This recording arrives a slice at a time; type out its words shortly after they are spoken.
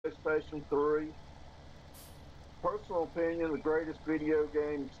PlayStation 3. Personal opinion, the greatest video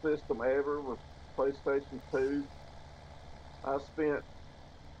game system ever was PlayStation 2. I spent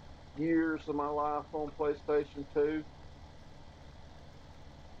years of my life on PlayStation 2.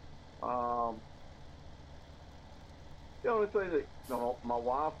 The only thing that my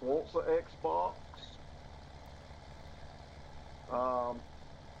wife wants an Xbox.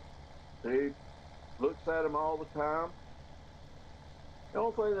 She looks at them all the time. The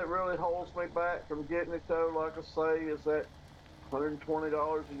only thing that really holds me back from getting it, though, like I say, is that $120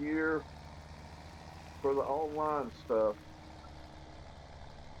 a year for the online stuff.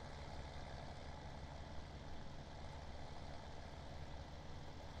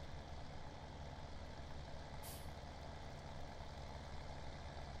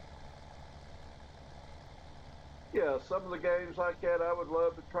 Yeah, some of the games like that I would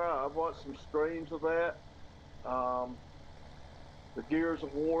love to try. I've watched some streams of that. The Gears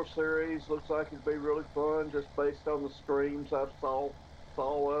of War series looks like it'd be really fun just based on the streams I saw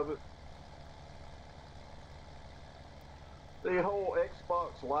of it. The whole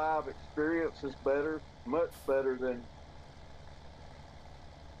Xbox Live experience is better, much better than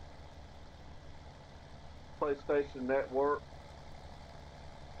PlayStation Network.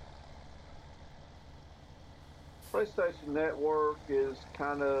 PlayStation Network is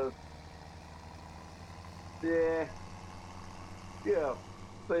kind of, yeah.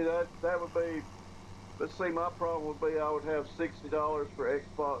 See, that would be, let's see, my problem would be I would have $60 for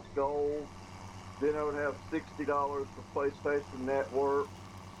Xbox Gold, then I would have $60 for PlayStation Network.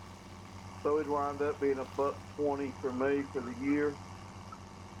 So it'd wind up being $1.20 for me for the year.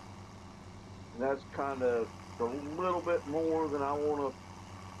 And that's kind of a little bit more than I want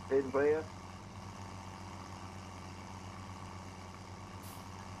to invest.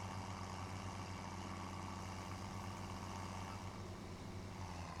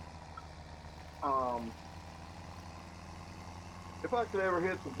 If I could ever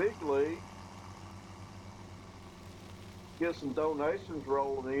hit the big league, get some donations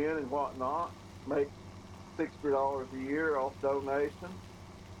rolling in and whatnot, make $60 a year off donations,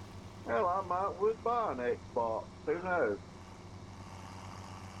 hell, I would buy an Xbox. Who knows?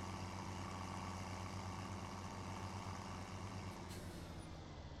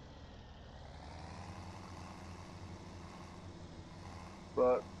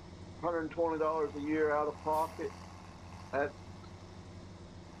 But $120 a year out of pocket, that's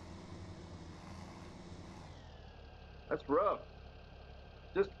rough.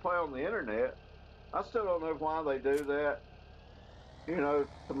 Just to play on the internet. I still don't know why they do that.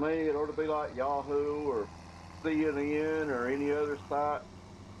 To me, it ought to be like Yahoo or CNN or any other site.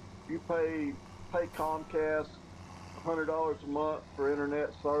 You pay Comcast $100 a month for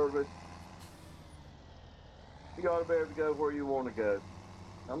internet service. You got to be able to go where you want to go.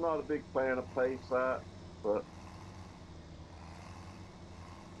 I'm not a big fan of pay sites, but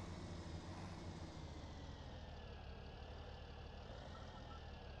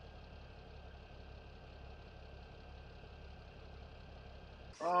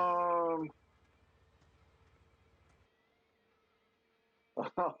um,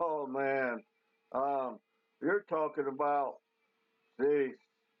 oh man, you're talking about, geez,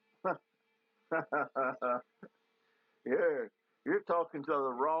 yeah, you're talking to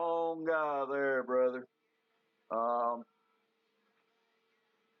the wrong guy there, brother. Um,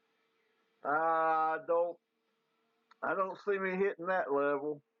 I don't, I don't see me hitting that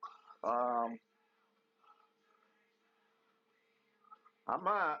level. Um, I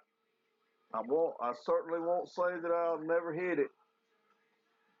might. I won't. I certainly won't say that I'll never hit it.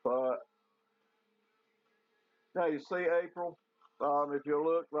 But now you see, April. If you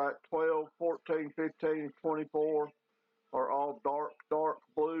look, like 12, 14, 15, 24 are all dark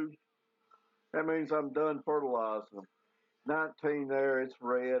blue. That means I'm done fertilizing them. 19 there, it's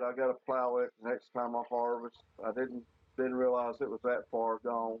red. I got to plow it next time I harvest. I didn't realize it was that far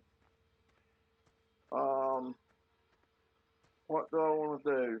gone. Um, what do I want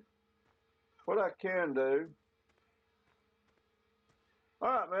to do? What I can do. All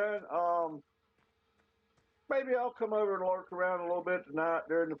right, man. Maybe I'll come over and lurk around a little bit tonight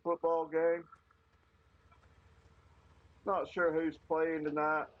during the football game. Not sure who's playing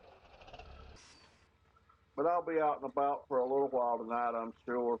tonight, but I'll be out and about for a little while tonight, I'm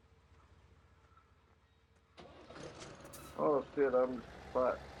sure. Oh shit, I'm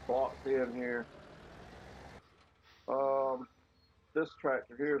like blocked in here. Um, this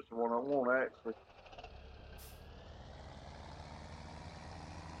tractor here is the one I want actually.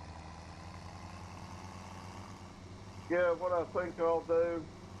 Yeah, what I think I'll do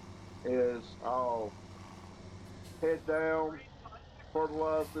is I'll head down,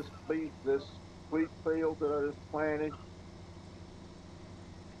 fertilize this wheat field that I just planted.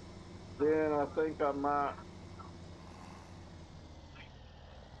 Then I think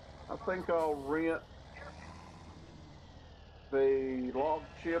I'll rent the log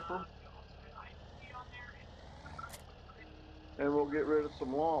chipper and we'll get rid of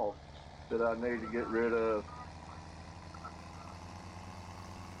some logs that I need to get rid of.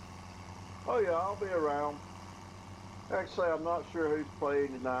 Oh yeah, I'll be around. Actually, I'm not sure who's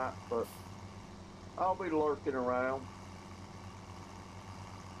playing tonight, but I'll be lurking around.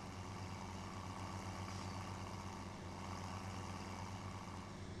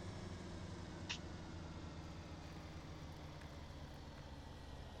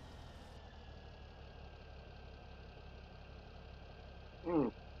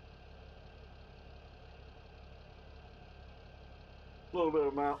 A little bit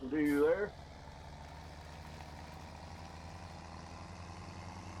of Mountain Dew there.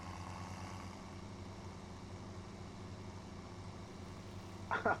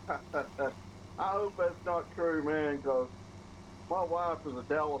 I hope that's not true, man, because my wife is a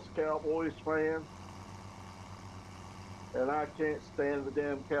Dallas Cowboys fan, and I can't stand the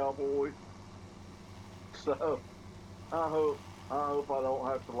damn Cowboys. So I hope I don't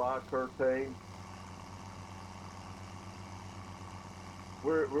have to like her team.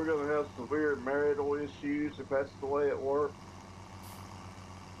 We're gonna have severe marital issues if that's the way it works.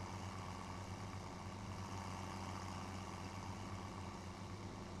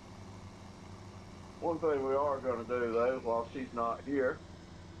 One thing we are gonna do though, while she's not here,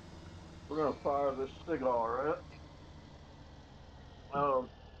 we're gonna fire this cigar up. Um,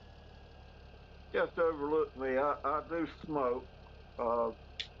 just overlook me. I do smoke. Uh,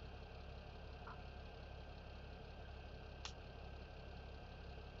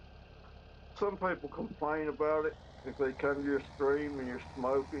 some people complain about it if they come to your stream and you're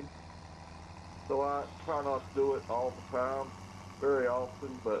smoking. So I try not to do it all the time, very often,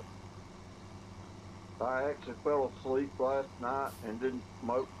 but I actually fell asleep last night and didn't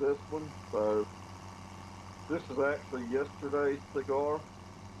smoke this one. So this is actually yesterday's cigar.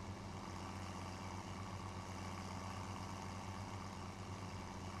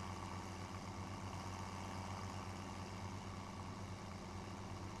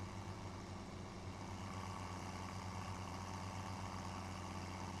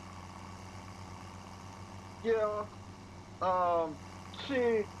 Yeah, um,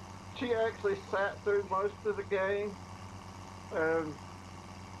 she she actually sat through most of the game, and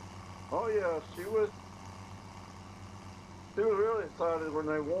oh yeah, she was really excited when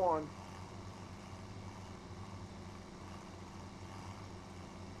they won.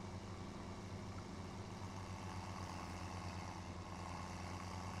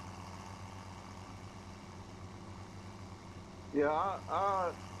 Yeah,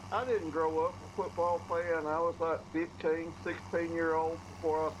 I didn't grow up a football fan. I was like 15, 16-year old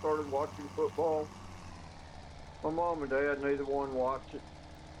before I started watching football. My mom and dad neither one watch it,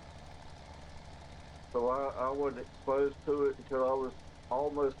 so I wasn't exposed to it until I was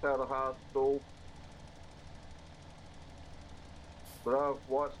almost out of high school. But I've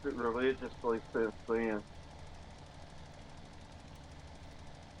watched it religiously since then.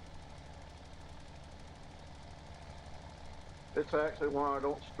 It's actually why I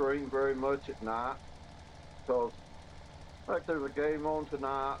don't stream very much at night, because like there's a game on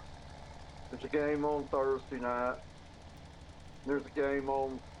tonight, there's a game on Thursday night, there's a game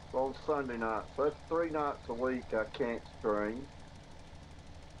on Sunday night. So that's 3 nights a week I can't stream.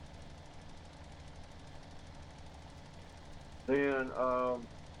 Then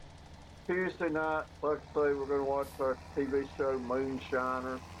Tuesday night, like I say, we're going to watch our TV show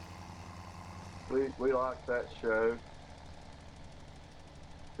Moonshiner. We like that show.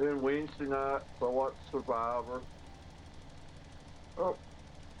 Then Wednesday night, I watch Survivor. Oh,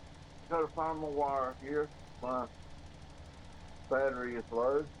 gotta find my wire here. My battery is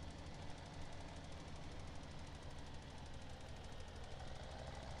low.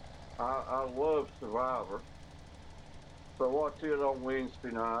 I love Survivor. So watch it on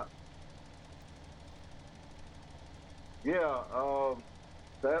Wednesday night. Yeah,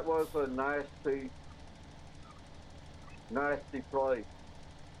 that was a nasty play.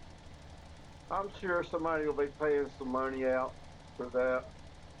 I'm sure somebody will be paying some money out for that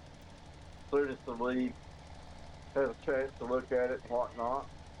as soon as the league has a chance to look at it and whatnot.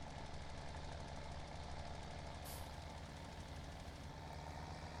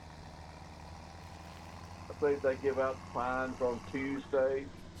 I think they give out fines on Tuesdays.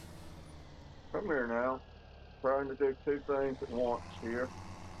 Come here now. Trying to do two things at once here.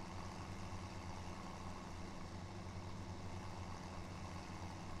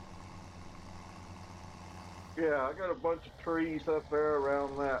 Yeah, I got a bunch of trees up there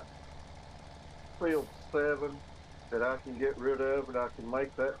around that field 7 that I can get rid of, and I can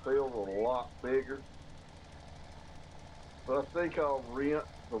make that field a lot bigger. So I think I'll rent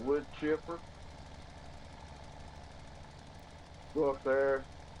the wood chipper, go up there,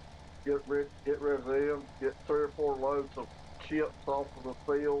 get rid of them, get 3 or 4 loads of chips off of the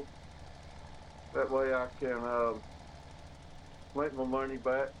field. That way I can make my money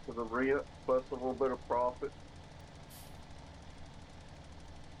back for the rent plus a little bit of profit.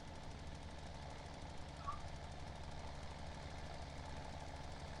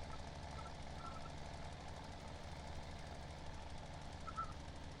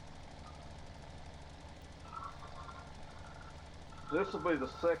 This will be the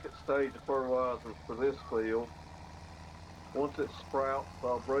second stage of fertilizer for this field. Once it sprouts,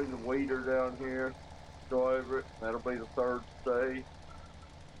 I'll bring the weeder down here, go over it. That'll be the third stage.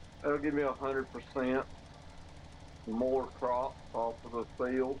 That'll give me 100% more crop off of the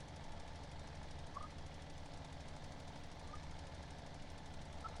field.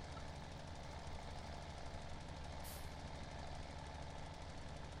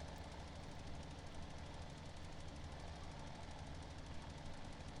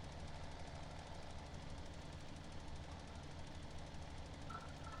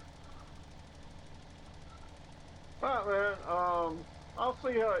 All right, man. I'll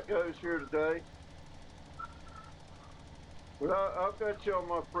see how it goes here today. But I've got you on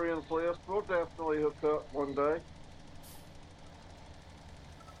my friends list. We'll definitely hook up one day.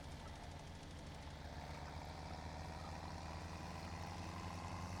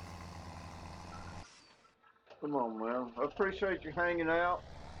 Come on, man. I appreciate you hanging out.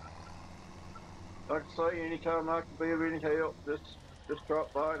 Like I say, anytime I can be of any help, just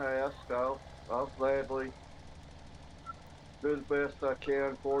drop by and ask. I'll gladly do the best I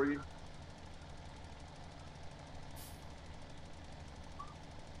can for you.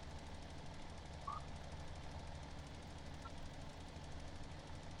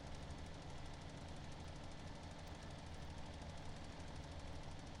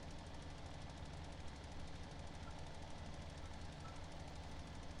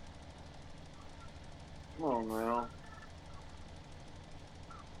 Come on now.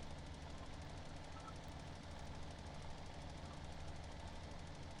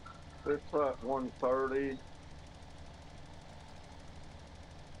 It's like 1:30.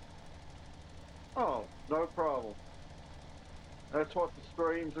 Oh, no problem. That's what the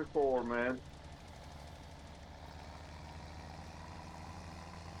streams are for, man.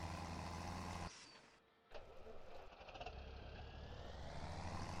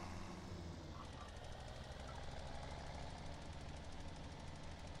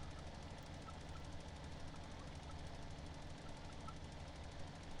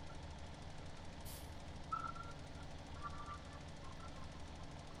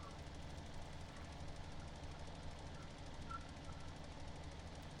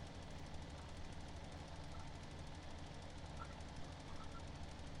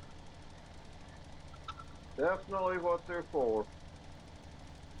 Definitely what they're for.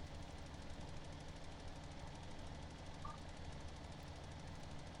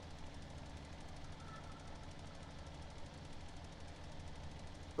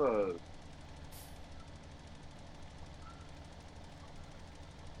 So,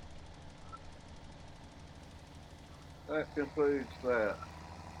 that concludes that.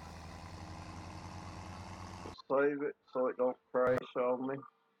 Save it so it don't crash on me.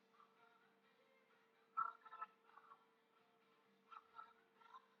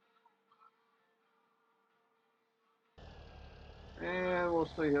 And we'll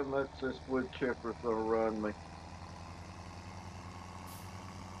see how much this wood chipper's gonna run me.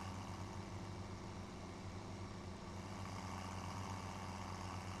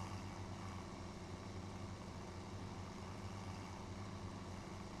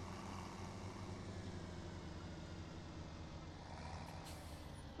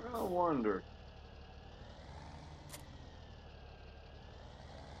 I wonder.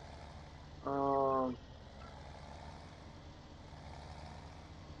 Um,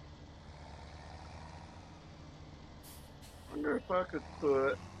 wonder if I could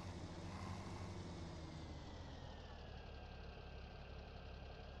put.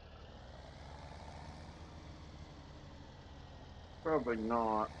 Probably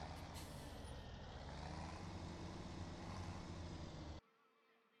not.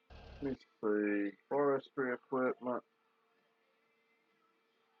 Let me see. Forestry equipment.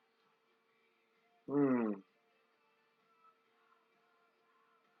 Hmm.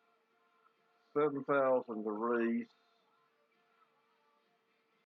 7,000 to lease.